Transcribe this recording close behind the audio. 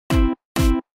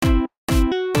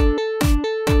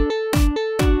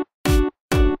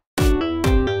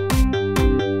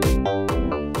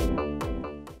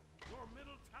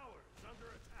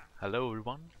Hello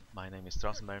everyone, my name is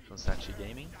Strassenberg from SATG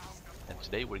Gaming, and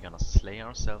today we're gonna slay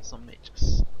ourselves some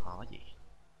mages. Ah yeah.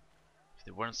 If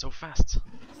they weren't so fast.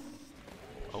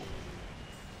 Oh.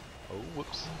 Oh,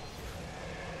 whoops.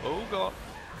 Oh god.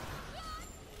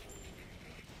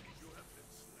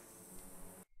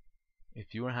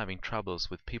 If you are having troubles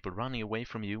with people running away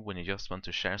from you when you just want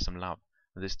to share some love,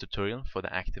 this tutorial for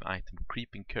the active item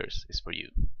Creeping Curse is for you.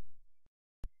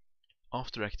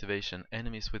 After activation,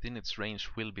 enemies within its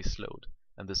range will be slowed,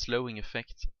 and the slowing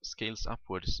effect scales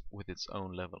upwards with its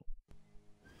own level.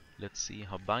 Let's see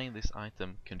how buying this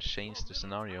item can change the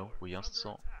scenario we just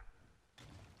saw.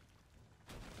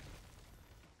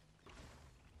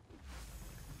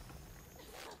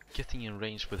 Getting in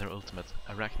range with her ultimate,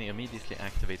 Arachne immediately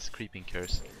activates Creeping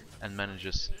Curse and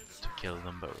manages to kill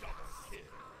them both.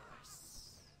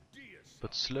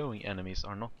 But slowing enemies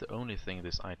are not the only thing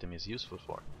this item is useful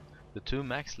for. The two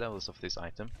max levels of this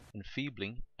item,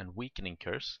 Enfeebling and Weakening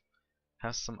Curse,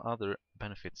 has some other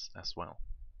benefits as well.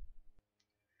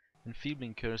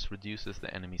 Enfeebling Curse reduces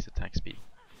the enemy's attack speed,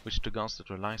 which to guns that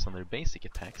relies on their basic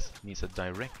attacks means a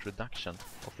direct reduction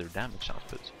of their damage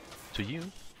output. To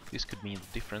you, this could mean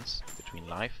the difference between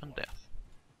life and death.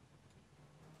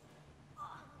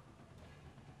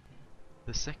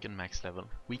 The second max level,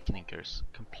 Weakening Curse,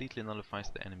 completely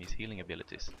nullifies the enemy's healing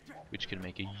abilities, which can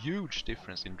make a huge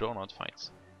difference in drawn-out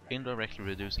fights, indirectly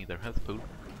reducing their health pool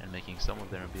and making some of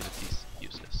their abilities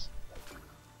useless.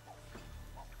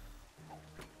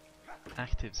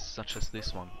 Actives such as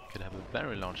this one could have a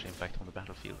very large impact on the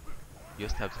battlefield. You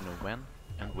just have to know when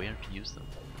and where to use them.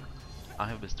 I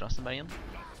have been Strassenberg.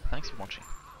 Thanks for watching.